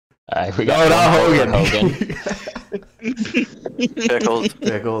We got not Hogan. Pickles.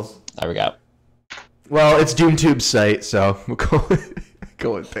 Pickles. There we go. Well, it's DoomTube's site, so we'll go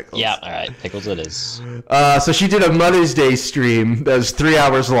with Pickles. Yeah, all right. Pickles it is. So she did a Mother's Day stream that was 3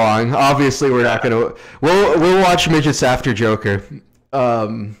 hours long. Obviously, we're not gonna. We'll watch Midgets after Joker.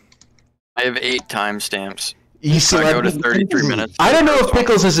 I have 8 timestamps. So I go to 33 minutes. I don't know if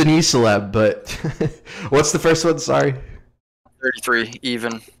Pickles is an E-celeb, but what's the first one? Sorry. 33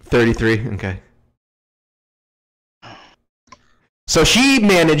 even. 33. Okay. So she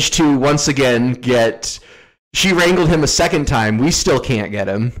managed to once again get. She wrangled him a second time. We still can't get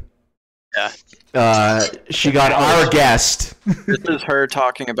him. Yeah. She got our guest. This is her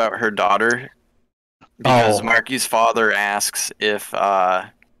talking about her daughter. Because Marky's father asks if her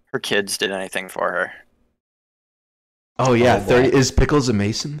kids did anything for her. Oh yeah, 30. Is Pickles a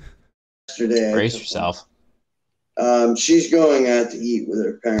Mason? Yesterday, Brace yourself. She's going out to eat with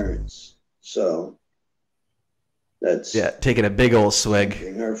her parents, so that's taking a big old swig.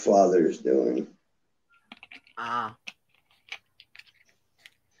 something her father's doing.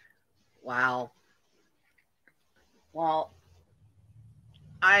 Wow. Well,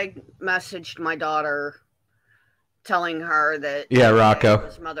 I messaged my daughter telling her that Rocco. it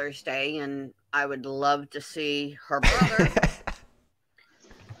was Mother's Day and I would love to see her brother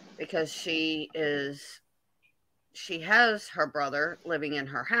because she has her brother living in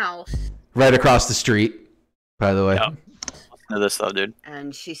her house Right across the street, by the way. Yeah. Listen to this though, dude.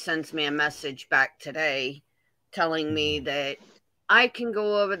 and she sends me a message back today telling me that I can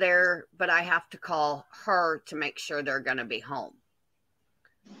go over there, but I have to call her to make sure they're going to be home.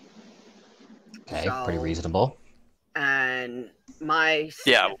 Okay, pretty reasonable. And my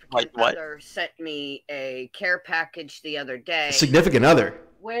significant other sent me a care package the other day. Significant other.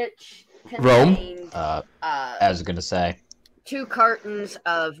 Which Rome? contained I was going to say. 2 cartons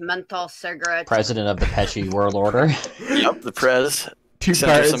of menthol cigarettes. President of the Pesci World Order. Yep, the Prez. 2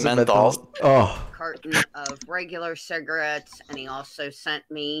 Sent her cartons some of menthol. menthol. Oh. Carton of regular cigarettes, and he also sent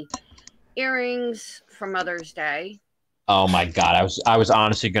me earrings for Mother's Day. Oh my god, I was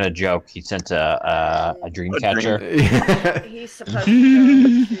honestly gonna joke. He sent a dream catcher. He's supposed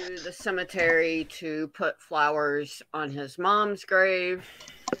to go to the cemetery to put flowers on his mom's grave,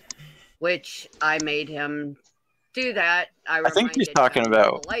 which I made him do that. I think he's talking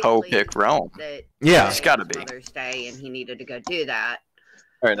about Poe Pick Rome. Yeah, it's got to be Mother's Day, and he needed to go do that.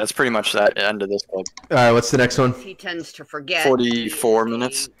 All right, that's pretty much that end of this clip. All right, what's the next one? He tends to forget. 44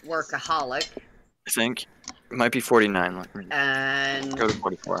 minutes. Workaholic. I think it might be 49. And go to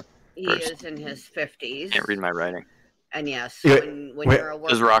 44. He first. is in his 50s. Can't read my writing. And yes, Wait, when you're a workaholic,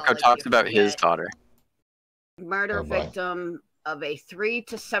 Because Rocco talks about his forget. daughter. Murder victim of a 3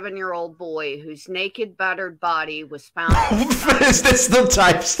 to 7-year-old boy whose naked, battered body was found. Is this the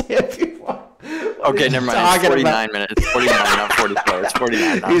timestamp you want? Okay, never mind. It's 49 minutes. It's 49, not 44. It's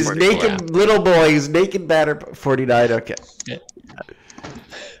 49, not He's 44. naked, little boy. He's naked, battered. 49. Okay.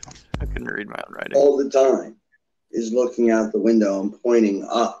 I couldn't read my own writing. All the time is looking out the window and pointing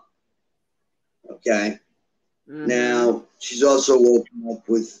up. Okay? Now, she's also woken up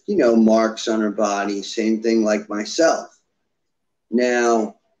with, marks on her body. Same thing like myself.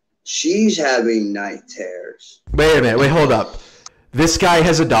 Now, she's having night terrors. Wait a minute. Wait, hold up. This guy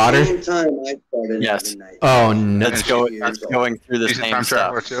has a daughter? Same time I started having night terrors. Oh, no. That's going through the same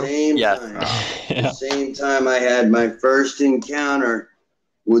stuff. Same time. Same time I had my first encounter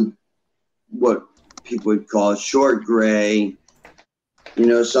with what people would call short gray.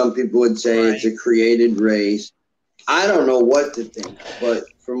 Some people would say it's a created race. I don't know what to think, but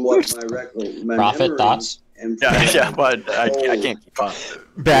from what my record, my Prophet thoughts. Yeah, but I can't keep up.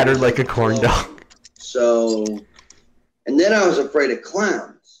 Battered like a corn dog. So, and then I was afraid of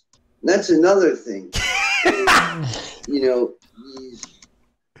clowns. And that's another thing. These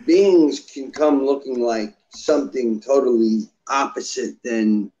beings can come looking like something totally opposite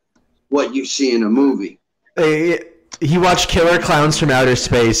than what you see in a movie. He watched Killer Clowns from Outer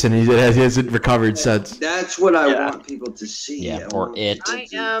Space, and he hasn't recovered since. That's what I want people to see. Yeah, or it.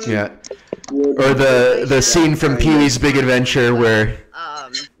 Yeah. Or the scene from Pee-wee's Big Adventure where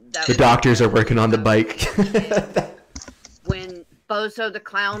the doctors are working on the bike. When Bozo the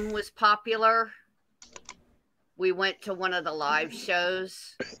Clown was popular, we went to one of the live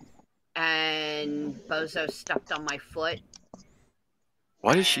shows, and Bozo stepped on my foot.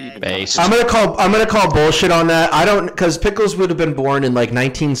 What is she even I'm gonna call bullshit on that. I don't, because Pickles would have been born in like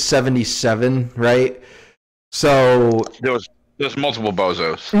 1977, right? So there's multiple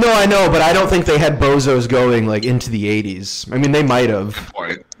bozos. No, I know, but I don't think they had bozos going like into the 80s. I mean, they might have.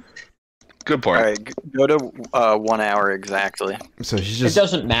 Good point. All right, go to 1 hour exactly. So she's It just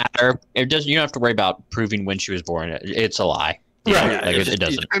doesn't matter. It doesn't. You don't have to worry about proving when she was born. It's a lie. Right. Like, it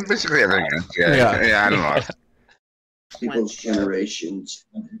doesn't. And basically everything. Yeah. Yeah, I don't know. people's generations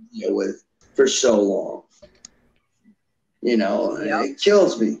have to deal with for so long. You know, Yep. it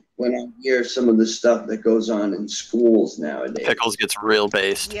kills me when I hear some of the stuff that goes on in schools nowadays. Pickles gets real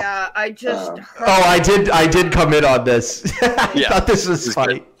based. Yeah, I just heard Oh, I did come in on this. I Yeah. thought this was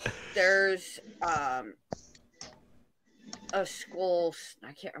funny. there's a school,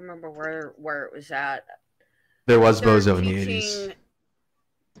 I can't remember where it was at. There was They're Bozo in the 80s. teaching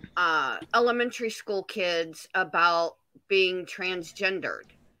elementary school kids about being transgendered.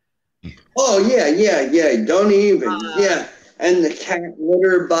 Oh yeah. Don't even. Yeah. And the cat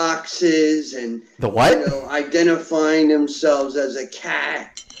litter boxes and The what? you know, identifying themselves as a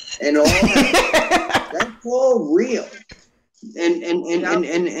cat and all that. That's all real.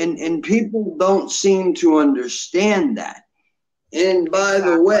 And people don't seem to understand that. And by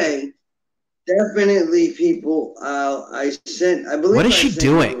the way, definitely people I believe What is I she sent you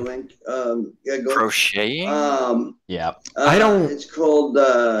doing? a link. Yeah, go. Crocheting? Yeah. I don't- It's called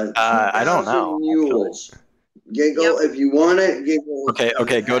I don't 2000 know, Mules. Giggle if you want it. Giggle.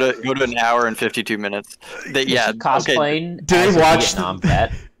 Okay. Go to an hour and 52 minutes. Yeah. Cosplaying. Do they as a watch Vietnam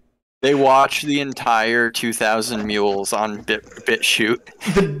vet. They watch the entire 2000 Mules on BitChute.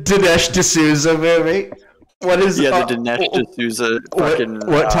 The Dinesh D'Souza movie. What is Yeah, the Dinesh D'Souza fucking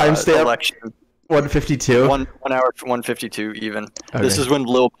what time stamp? election. 152. 1 hour 152 even. Okay. This is when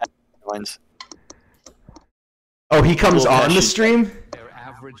Lil Peep joins. Oh, he comes Little on the Pesci. stream?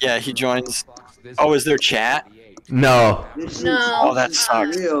 Yeah, he joins. Oh, is there chat? No. No. Oh, that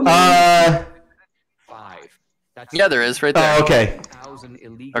sucks. Real, man. Yeah, there is right there. Oh, okay.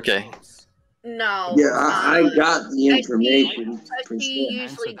 Okay. No. Yeah, I got the information. for He sure.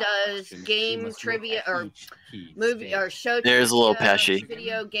 usually does game trivia or movie or show. There's Lil trivia, Pesci.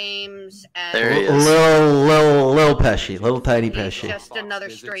 Video games and There he is. Lil Pesci. Little tiny he's Pesci. just another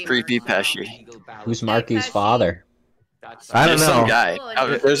streamer. Creepy Pesci. Who's Marky's father? I don't There's some know.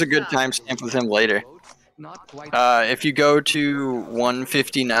 guy. There's a good timestamp with him later. If you go to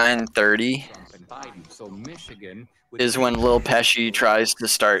 159:30 is when Lil Pesci tries to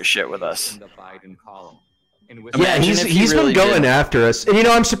start shit with us. Yeah, Imagine he's if he been really going did. after us. And you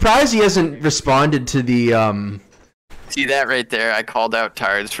know, I'm surprised he hasn't responded to the See that right there? I called out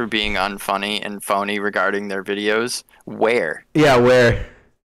Tards for being unfunny and phony regarding their videos. Where? yeah, where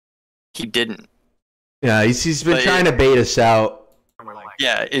He didn't. yeah, he's been But trying to bait us out.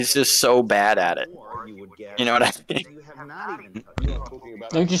 Yeah, he's just so bad at it. You know what I mean?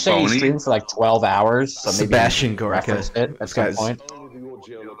 Don't you say he Phony? streamed for like 12 hours? So maybe Sebastian Gorka. reference it at some This guy's- point.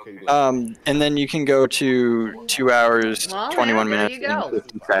 And then you can go to 2 hours, Well, 21 there minutes, you go. and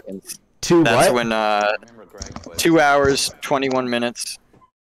 50 seconds. To That's what? when 2 hours, 21 minutes,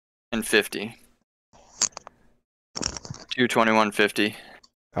 and 50. 2:21:50.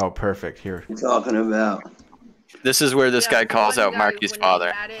 Oh, perfect. Here. What are you talking about? This is where this Yeah, guy the calls one out guy, Marky's when he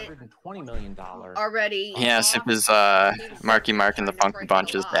father. had it $20 million. already. He asked if his he was Marky Mark and the trying to Funky break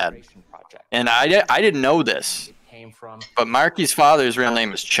Bunch the is law. dad. And I didn't know this, but Marky's father's real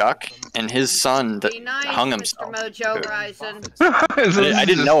name is Chuck, and his son Be nice, hung Mr. himself. Mojo Rising. I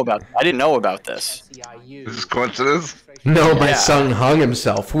didn't know about this. Is this coincidence? No, my Yeah. son hung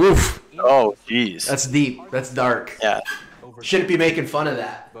himself. Woof. Oh, jeez. That's deep. That's dark. Yeah. Shouldn't be making fun of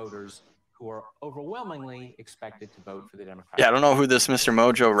that. Voters who are overwhelmingly expected to vote for the Democratic. Yeah, I don't know who this Mr.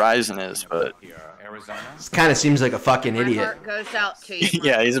 Mojo Rising is, but Arizona. This kind of seems like a fucking My idiot. heart goes out to you.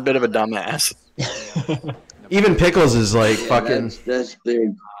 yeah, he's a bit of a dumbass. Even Pickles is like Yeah, fucking. that's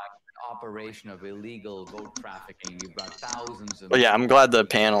big. Operation of illegal vote trafficking. You've got thousands of. But yeah, I'm glad the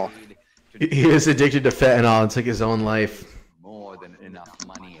panel. He is addicted to fentanyl and took his own life. More than enough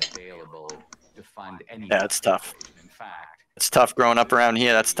money available to fund any. Yeah, it's tough. In fact, It's tough growing up around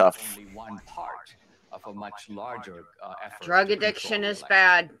here. That's tough. only one part of a much larger effort. Drug to addiction control is election.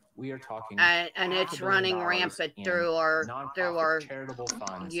 bad, We are talking. and it's $500 running billion rampant in through our nonprofit charitable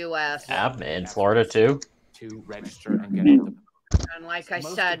funds U.S. Yeah, in Florida too. to register and get into. And like I Most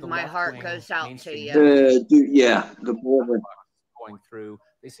of said, the my heart left-wing goes out to mainstream you. Dude, yeah, the border. Going through,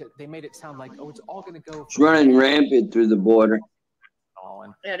 they said they made it sound like, oh, it's all going to go. It's running rampant through the border.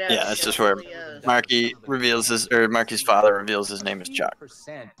 It is, Yeah, that's it just where really is. Marky's father reveals his name is Chuck.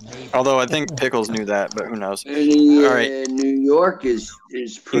 Although I think Pickles knew that, but who knows? And All right. New York is You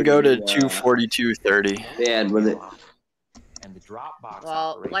pretty can go to 2:42:30. bad with it. And the Dropbox Well,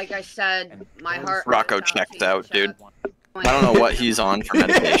 operation. like I said, my heart. Rocco goes checked to you, out, dude. Chuck. I don't know what he's on for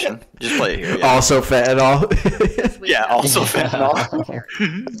medication. Just play it here. Yeah, Also fentanyl. Sweet yeah note. also Yeah.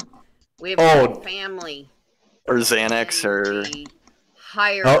 fentanyl. We have Oh. a family. Or Xanax, or The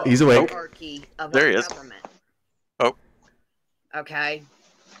higher Oh, he's awake. hierarchy of There our he is. government. Oh. Okay.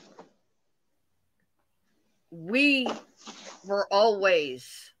 We were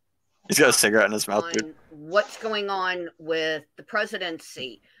always he's got a cigarette in his mouth, dude. on what's going on with the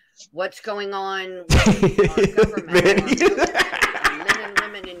presidency, what's going on with our government, Man, our men and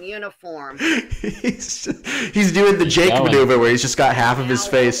women in uniform. he's doing the Jake going. maneuver where he's just got half of his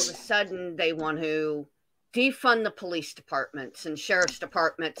Now, face. all of a sudden, they want to defund the police departments and sheriff's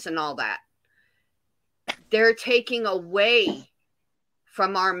departments and all that. They're taking away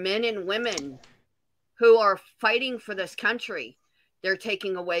from our men and women who are fighting for this country. They're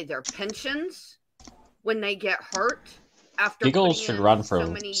taking away their pensions when they get hurt after Giggles putting should in run so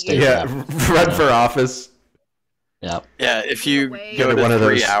for many state years. Yeah, run for office. Yep. Yeah, if you Away go One to of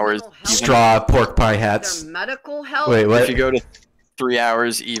 3 those hours, Health, Straw pork pie hats. their medical health, Wait, what? if you go to 3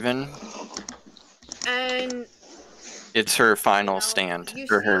 hours even, and it's her final you know, stand you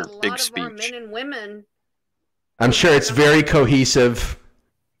for see her a lot big of our men speech. and women. I'm sure it's very cohesive.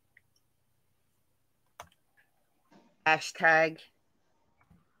 Hashtag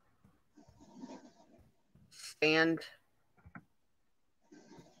stand.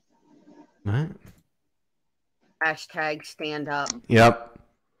 What? Hashtag stand up. Yep.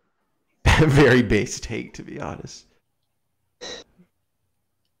 Very base take, to be honest.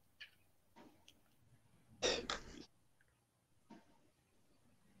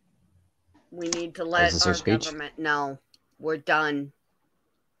 We need to Is let this her our speech? government know we're done.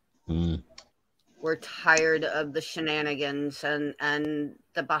 Mm. We're tired of the shenanigans and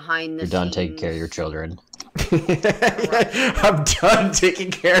the behind the You're scenes. done taking care of your children. I'm done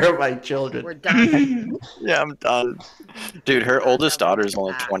taking care of my children. We're done. Yeah, I'm done. Dude, her oldest daughter's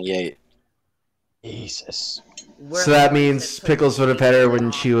only 28. Jesus. We're So the that ones means put Pickles would have these had her people when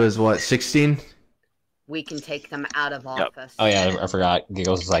in she was, what, 16? We can take them out of office. Oh yeah, I forgot.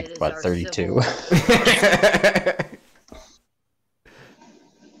 Giggles is It like is what, our 32. civil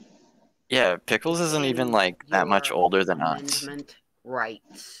Yeah, Pickles isn't even like that much your older than us. amendment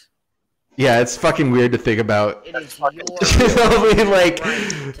rights. Yeah, it's fucking weird to think about. It is She's your only like right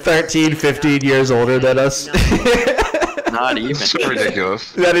to 13, speak 15 up years older and than say us. no. Not even. So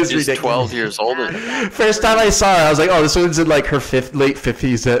ridiculous. That is She's ridiculous. 12 years older. First time I saw her, I was like, "Oh, this one's in like her late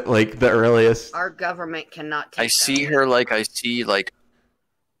 50s at like the earliest." Our government cannot take I see that her away like from I us. see like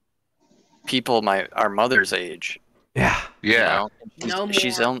people our mother's age. Yeah. You Yeah. know? No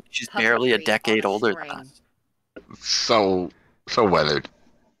She's more only, she's barely a puppetry decade on a older than string. us. So weathered.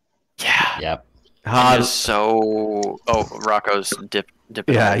 Yeah. Yep. And just so. Oh, Rocco's dipping.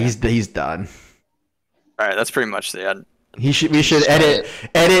 Yeah, away. he's done. All right, that's pretty much the end. We should edit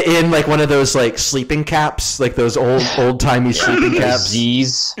in like one of those like sleeping caps, like those old timey sleeping caps.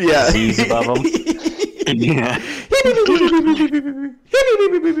 Z's. Yeah. Z's above them. Yeah.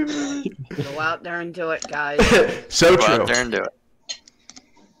 Go out there and do it, guys. So Go true. out there and do it.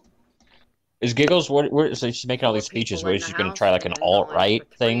 Is Giggles so she's making all these speeches? What is she gonna try like an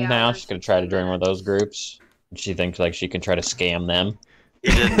alt-right thing now? She's gonna try to join one of those groups. She thinks like she can try to scam them.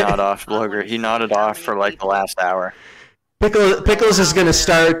 He did nod off, Blogger. He nodded off for like the last hour. Pickles is gonna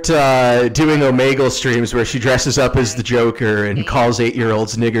start doing Omegle streams where she dresses up as the Joker and calls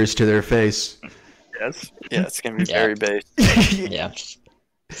 8-year-olds niggers to their face. Yes. Yeah, it's gonna be Yeah. very base. Yeah. Just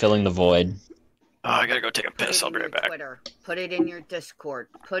filling the void. Oh, I gotta go take a Put piss. it I'll in be your right back. Twitter. Put it in your Discord.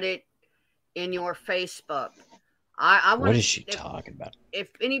 Put it in your Facebook. I want. What is she talking about? If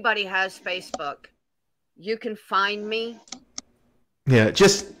anybody has Facebook, you can find me. Yeah,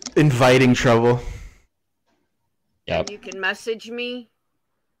 just inviting trouble. Yep. And you can message me.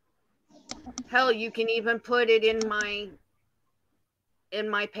 Hell, you can even put it in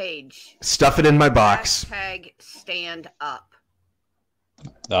my page. Stuff it in my box. Hashtag stand up.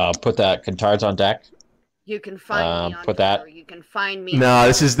 Put that Cantards on deck. You can find me on put that- Twitter. You can find me. No,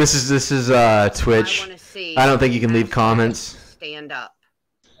 this is Twitch. I wanna see I don't think you can leave hashtag comments. Stand up.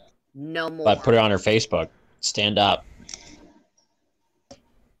 No more. But put it on her Facebook. Stand up.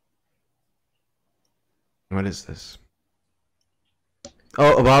 What is this?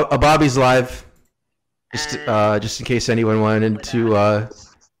 Oh, a Bobby's live. Just in case anyone wanted to.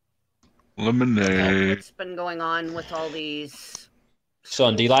 Lemonade. What's been going on with all these? So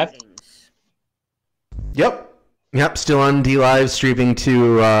on D Live? shootings? Yep. Still on D Live, streaming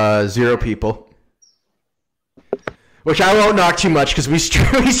to 0 people. Which I won't knock too much because we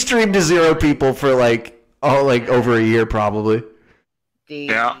streamed to 0 people for like over a year probably. The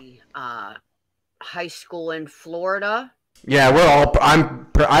Yeah. high school in Florida. Yeah, we're all.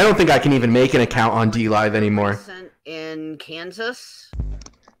 I don't think I can even make an account on D Live anymore. In Kansas.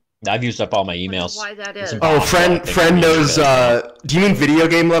 I've used up all my emails. Why that is? Oh, friend knows. Do you mean video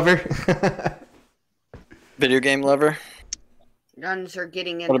game lover? Video game lover. Guns are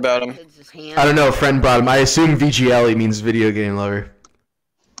getting in. What about him? I don't know. Friend brought him. I assume VGL means video game lover.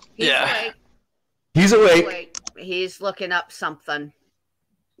 He's awake. He's looking up something.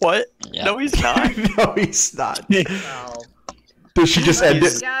 What? Yeah. No, he's not. No, he's not. Oh. Does she just end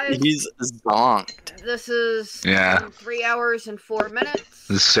it? Guys, He's zonked. this is 3 hours and 4 minutes.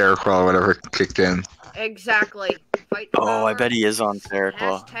 The Seroquel or whatever kicked in. Exactly. Fight the Oh, I power. bet he is on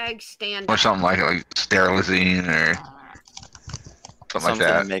Seroquel. Hashtag stand Or up. something like sterilizine or something like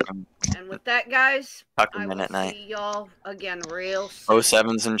that. To make him And with that, guys, tuck I him will in at night. see y'all again real soon.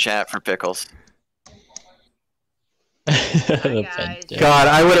 07's in chat for pickles. guys. God,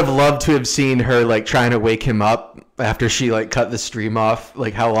 I would have loved to have seen her like trying to wake him up after she like cut the stream off.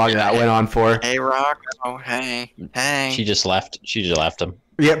 Like how long that went on for. Hey, Rock. Oh, hey. Hey. She just left. She just left him.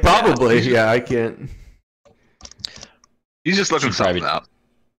 Yeah, probably. Yeah, I can't. He's just looking She probably- something up.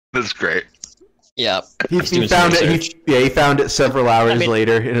 This is great. Yeah. He found it. He found it several hours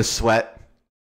later in a sweat.